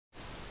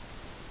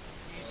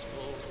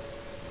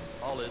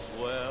all is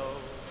well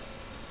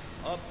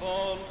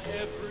upon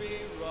every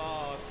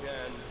rock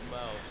and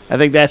mountain. I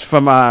think that's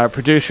from our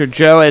producer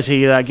Joe as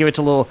he give it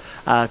a little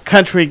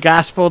country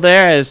gospel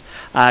there. As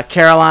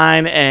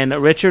Caroline and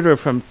Richard are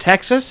from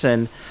Texas,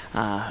 and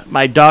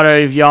my daughter,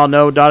 if y'all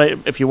know,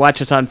 if you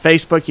watch us on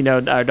Facebook, you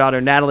know our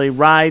daughter Natalie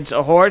rides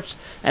a horse,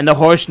 and the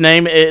horse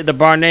name, the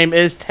barn name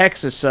is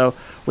Texas. So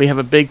we have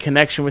a big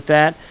connection with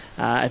that.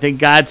 I think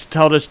God's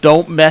told us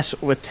don't mess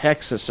with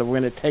Texas, so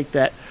we're going to take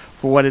that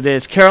for what it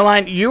is.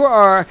 Caroline, you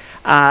were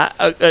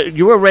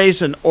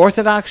raised in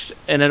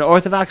an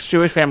Orthodox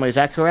Jewish family. Is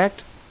that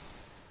correct?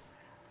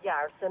 Yeah,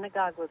 our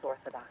synagogue was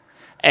Orthodox.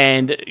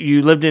 And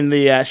you lived in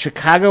the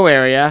Chicago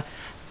area.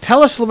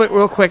 Tell us a little bit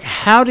real quick,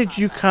 how did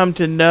you come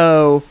to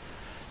know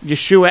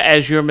Yeshua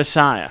as your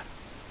Messiah?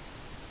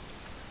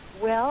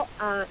 Well,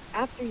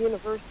 after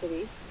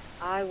university,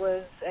 I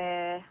was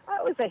a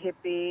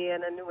hippie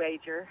and a New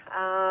Ager,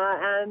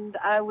 and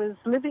I was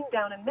living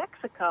down in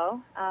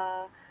Mexico,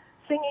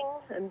 singing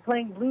and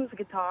playing blues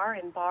guitar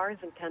in bars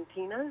and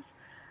cantinas.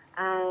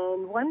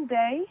 And one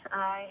day,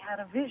 I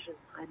had a vision.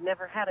 I'd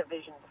never had a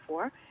vision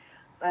before,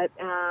 but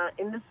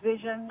in this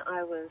vision,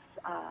 I was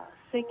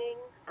singing,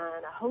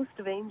 and a host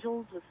of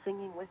angels was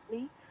singing with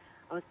me.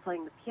 I was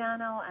playing the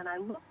piano, and I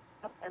looked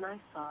up, and I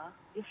saw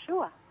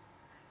Yeshua.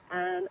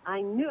 And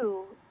I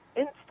knew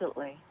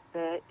instantly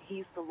that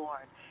he's the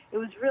Lord. It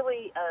was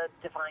really a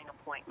divine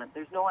appointment.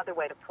 There's no other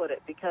way to put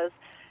it, because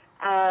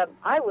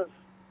I was,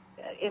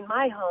 in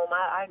my home,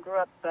 I grew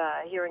up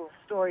hearing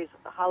stories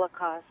of the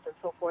Holocaust and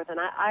so forth, and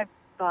I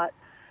thought,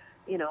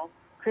 you know,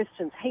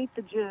 Christians hate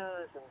the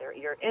Jews, and they're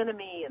your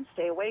enemy, and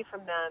stay away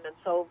from them. And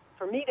so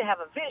for me to have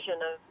a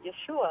vision of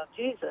Yeshua, of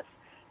Jesus,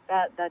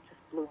 that just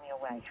blew me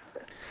away.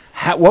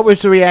 What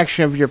was the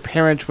reaction of your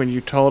parents when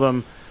you told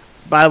them,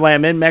 by the way,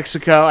 I'm in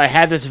Mexico, I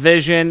had this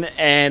vision,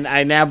 and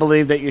I now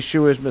believe that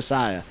Yeshua is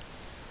Messiah?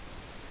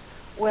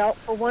 Well,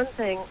 for one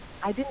thing,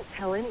 I didn't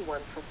tell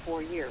anyone for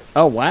 4 years.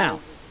 Oh,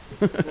 wow.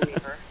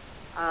 Believer,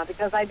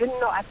 because I didn't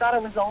know. I thought I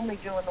was the only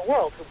Jew in the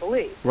world who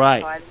believed.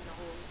 Right. So I didn't know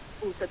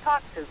who to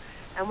talk to.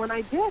 And when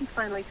I did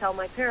finally tell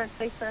my parents,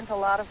 they sent a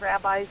lot of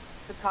rabbis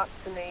to talk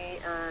to me,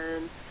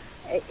 and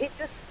it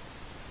just,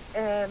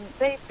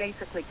 they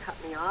basically cut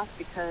me off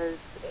because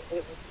it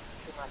was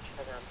too much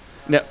for them.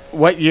 Now,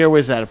 what year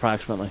was that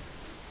approximately?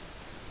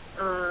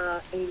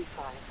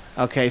 85.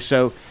 Okay,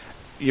 so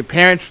your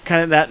parents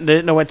kind of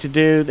didn't know what to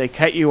do. They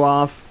cut you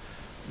off,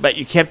 but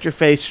you kept your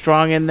faith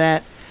strong in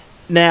that.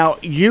 Now,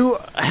 you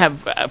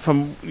have,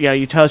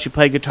 you tell us you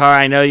play guitar.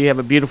 I know you have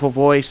a beautiful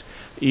voice.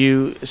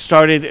 You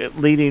started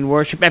leading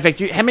worship. In fact,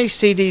 how many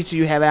CDs do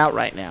you have out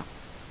right now?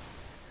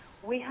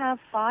 We have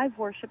 5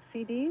 worship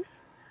CDs.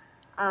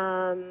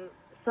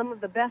 Some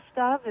of the best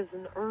of is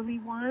an early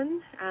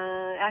one.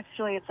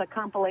 Actually, it's a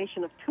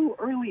compilation of 2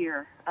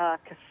 earlier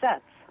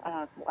cassettes.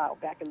 Wow,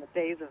 back in the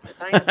days of the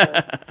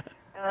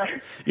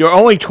dinosaurs. You're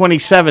only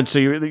 27, so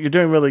you're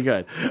doing really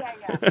good. Yeah,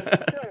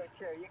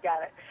 sure, you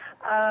got it.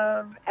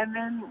 And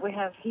then we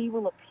have He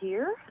Will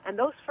Appear, and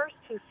those first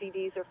 2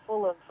 CDs are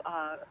full of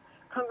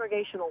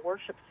congregational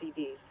worship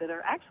CDs that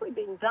are actually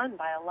being done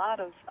by a lot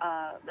of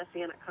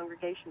Messianic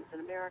congregations in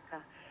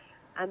America.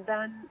 And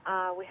then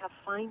we have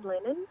Fine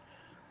Linen,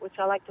 which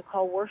I like to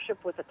call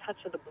worship with a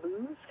touch of the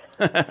blues.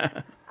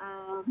 And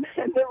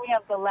then we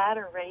have The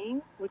Latter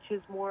Rain, which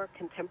is more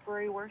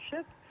contemporary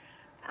worship.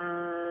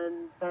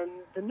 And then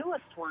the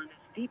newest one is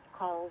Deep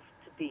Calls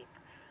to Deep,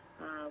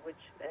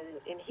 which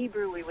in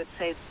Hebrew we would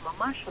say it's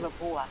mamash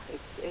revuah.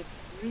 It's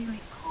really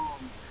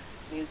calm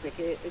music.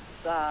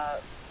 It's a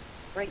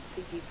great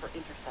CD for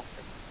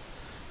intercessors.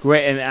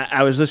 Great, and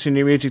I was listening to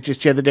your music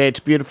just the other day. It's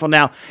beautiful.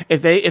 Now,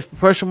 if a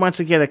person wants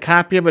to get a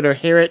copy of it or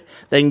hear it,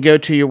 they can go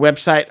to your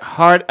website,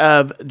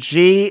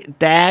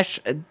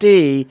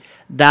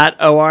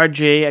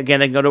 heartofg-d.org. Again,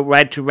 they can go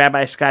right to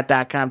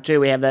RabbiScott.com, too.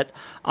 We have that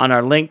on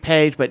our link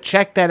page, but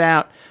check that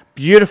out.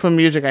 Beautiful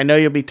music. I know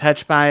you'll be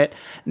touched by it.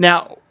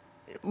 Now,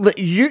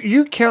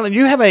 you Carolyn,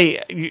 you have a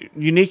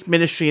unique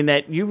ministry in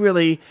that you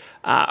really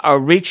are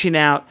reaching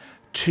out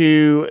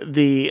to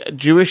the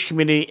Jewish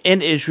community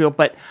in Israel,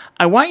 but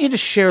I want you to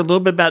share a little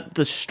bit about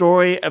the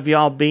story of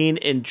y'all being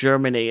in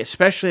Germany,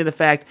 especially the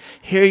fact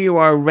here you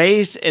are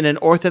raised in an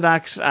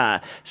Orthodox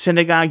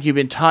synagogue. You've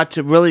been taught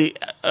to really,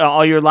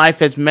 all your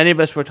life, as many of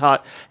us were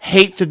taught,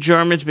 hate the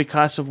Germans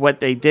because of what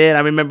they did.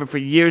 I remember for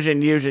years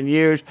and years and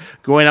years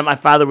growing up, my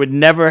father would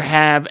never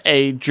have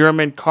a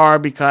German car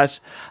because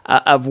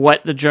of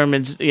what the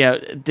Germans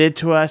did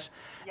to us.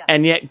 Yeah.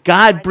 And yet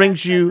God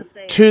brings you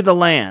to the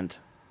land.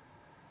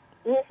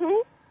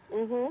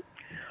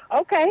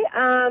 Okay,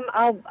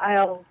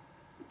 I'll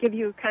give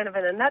you kind of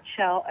in a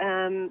nutshell.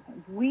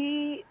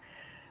 We,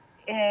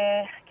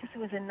 I guess it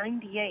was in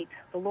 '98,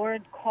 the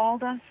Lord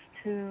called us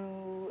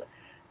to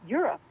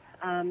Europe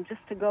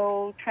just to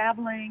go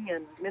traveling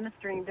and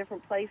ministering in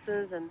different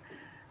places. And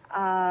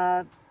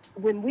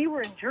when we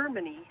were in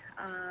Germany,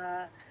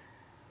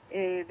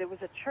 there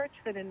was a church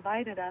that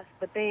invited us,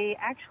 but they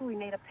actually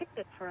made a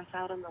picnic for us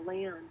out on the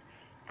land.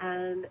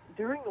 And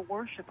during the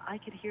worship, I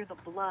could hear the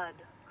blood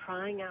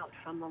crying out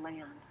from the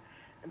land.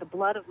 and the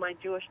blood of my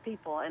Jewish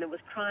people, and it was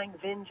crying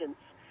vengeance.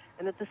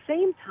 And at the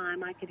same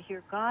time, I could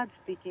hear God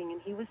speaking,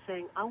 and he was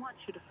saying, I want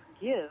you to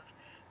forgive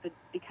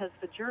because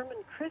the German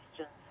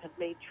Christians have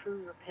made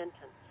true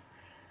repentance.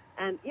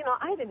 And,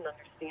 I didn't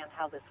understand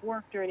how this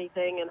worked or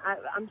anything, and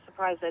I'm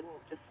surprised I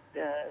didn't just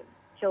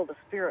kill the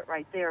spirit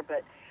right there.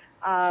 But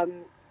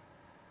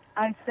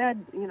I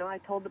said, I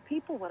told the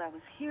people what I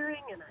was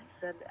hearing, and I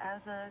said,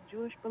 as a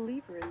Jewish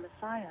believer in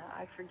Messiah,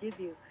 I forgive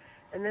you.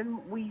 And then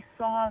we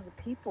saw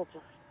the people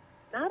just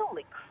not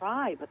only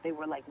cry, but they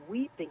were like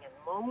weeping and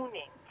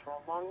moaning for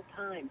a long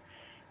time.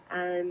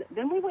 And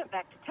then we went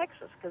back to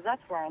Texas, because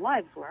that's where our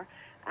lives were.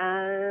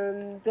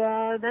 And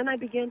then I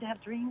began to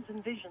have dreams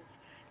and visions.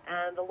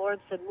 And the Lord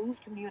said, move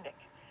to Munich.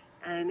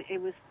 And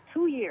it was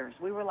 2 years.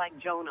 We were like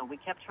Jonah. We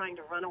kept trying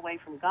to run away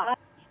from God.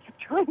 He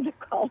kept trying to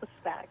call us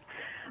back.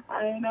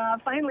 And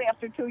finally,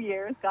 after 2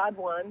 years, God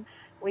won.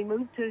 We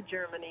moved to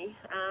Germany.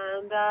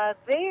 And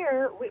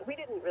there, we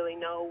didn't really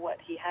know what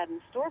he had in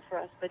store for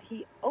us, but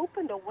he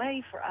opened a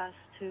way for us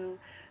to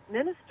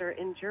minister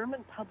in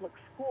German public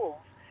schools.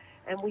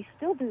 And we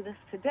still do this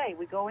today.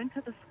 We go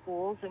into the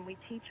schools and we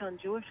teach on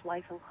Jewish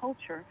life and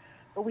culture,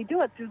 but we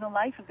do it through the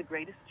life of the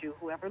greatest Jew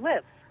who ever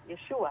lived,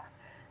 Yeshua.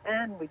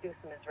 And we do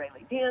some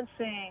Israeli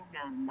dancing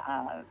and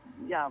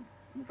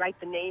write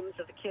the names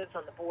of the kids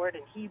on the board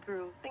in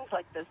Hebrew, things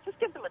like this. Just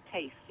give them a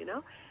taste,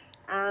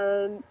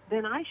 And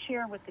then I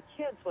share with the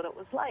kids what it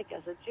was like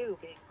as a Jew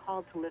being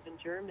called to live in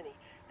Germany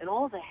and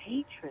all the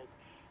hatred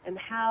and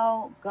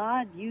how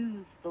God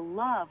used the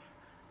love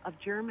of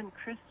German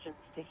Christians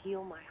to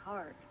heal my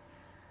heart.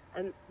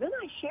 And then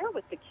I share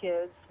with the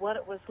kids what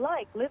it was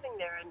like living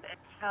there and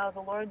how the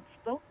Lord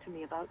spoke to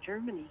me about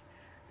Germany,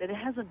 that it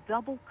has a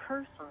double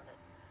curse on it.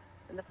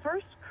 And the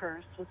first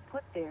curse was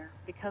put there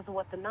because of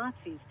what the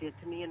Nazis did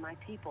to me and my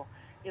people.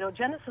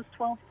 Genesis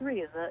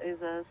 12:3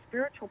 is a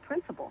spiritual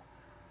principle.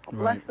 I'll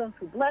bless those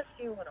who bless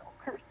you, and I'll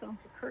curse those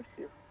who curse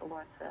you, the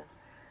Lord says.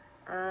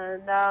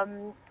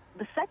 And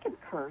the second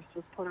curse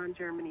was put on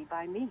Germany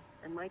by me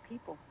and my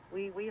people.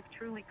 We have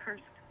truly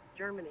cursed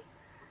Germany.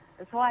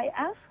 And so I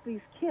asked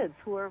these kids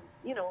who are,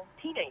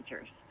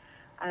 teenagers,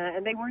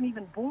 and they weren't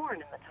even born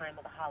in the time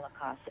of the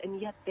Holocaust, and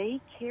yet they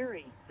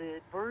carry the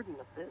burden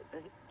of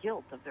the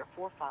guilt of their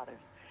forefathers.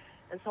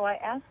 And so I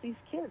asked these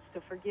kids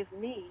to forgive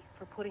me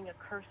for putting a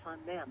curse on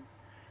them.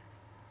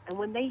 And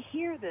when they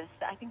hear this,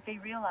 I think they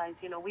realize,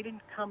 we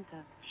didn't come to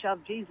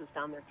shove Jesus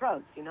down their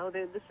throats.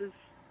 This is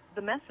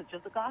the message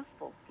of the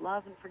gospel,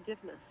 love and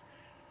forgiveness.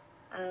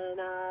 And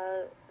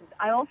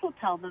I also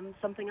tell them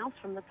something else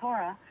from the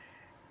Torah.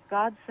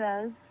 God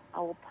says, I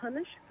will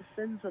punish the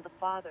sins of the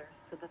fathers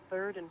to the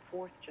third and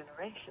fourth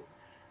generation.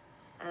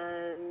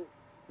 And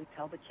we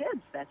tell the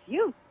kids, that's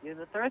you. You're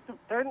the third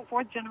and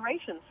fourth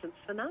generation since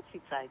the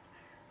Nazi side.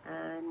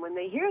 And when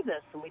they hear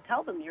this, and we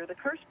tell them, you're the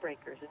curse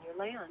breakers in your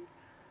land.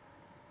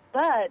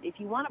 But if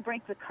you want to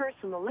break the curse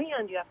in the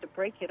land, you have to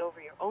break it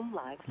over your own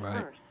lives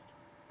first.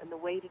 And the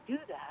way to do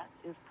that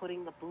is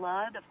putting the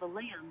blood of the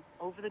lamb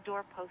over the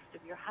doorpost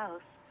of your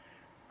house,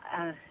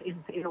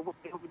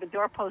 over the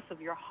doorpost of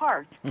your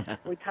heart.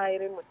 We tie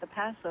it in with the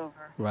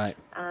Passover. Right.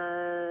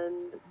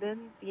 And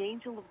then the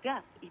angel of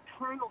death,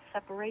 eternal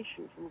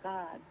separation from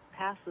God,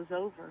 passes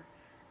over,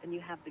 and you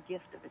have the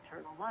gift of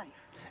eternal life.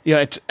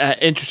 It's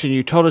interesting.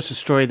 You told us a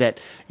story that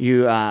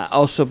you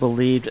also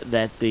believed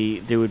that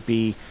there would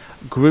be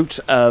groups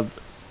of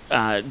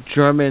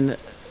German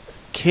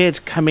kids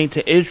coming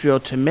to Israel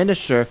to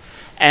minister.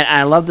 And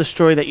I love the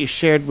story that you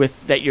shared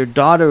with that your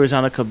daughter was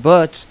on a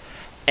kibbutz,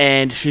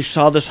 and she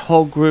saw this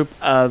whole group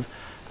of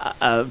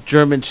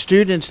German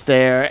students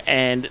there,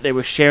 and they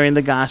were sharing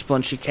the gospel,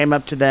 and she came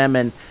up to them,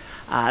 and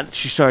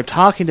she started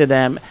talking to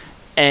them,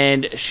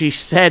 and she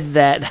said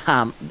that,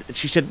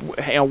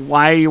 hey,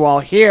 why are you all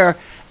here?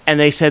 And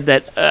they said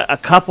that a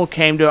couple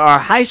came to our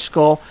high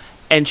school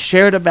and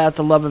shared about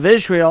the love of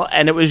Israel,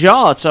 and it was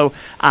y'all. So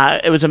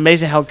it was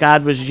amazing how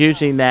God was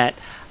using that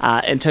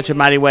in such a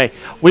mighty way.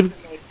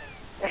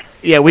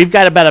 We've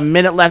got about a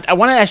minute left. I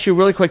want to ask you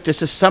really quick just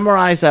to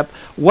summarize up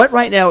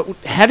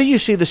how do you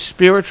see the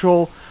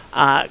spiritual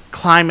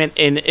climate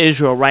in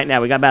Israel right now?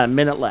 We got about a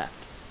minute left.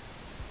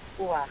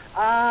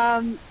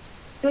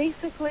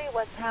 Basically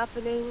what's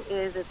happening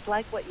is it's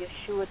like what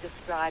Yeshua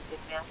described in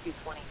Matthew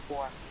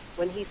 24,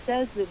 when he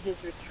says that his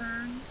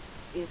return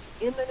is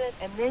imminent,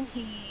 and then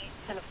he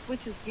kind of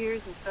switches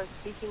gears and starts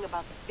speaking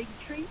about the fig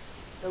tree.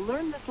 Now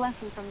learn this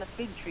lesson from the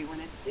fig tree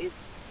when it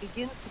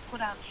begins to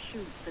put out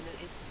shoots and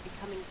it's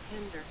becoming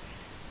tender.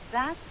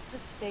 That's the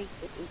state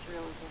that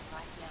Israel is in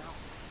right now.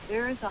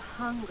 There is a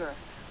hunger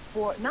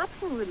not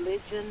for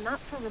religion, not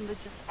for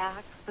religious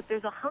acts, but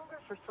there's a hunger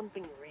for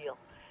something real.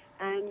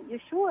 And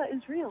Yeshua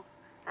is real.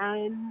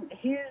 And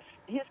his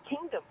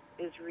kingdom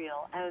is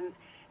real. And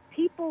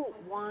people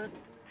want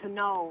to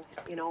know,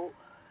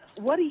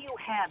 what do you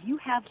have? You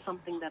have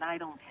something that I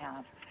don't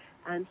have.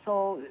 And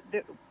so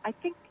I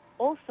think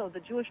also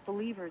the Jewish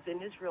believers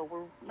in Israel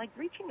were like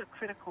reaching a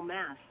critical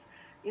mass.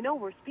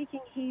 We're speaking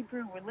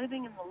Hebrew, we're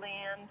living in the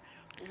land,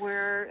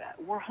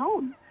 we're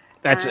home.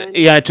 It's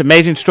an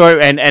amazing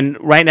story, and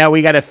right now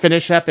we got to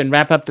finish up and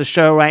wrap up the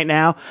show right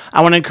now.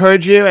 I want to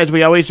encourage you, as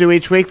we always do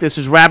each week. This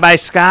is Rabbi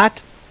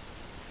Scott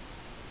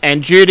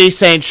and Judy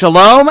saying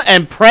shalom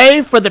and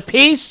pray for the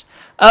peace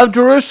of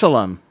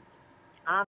Jerusalem.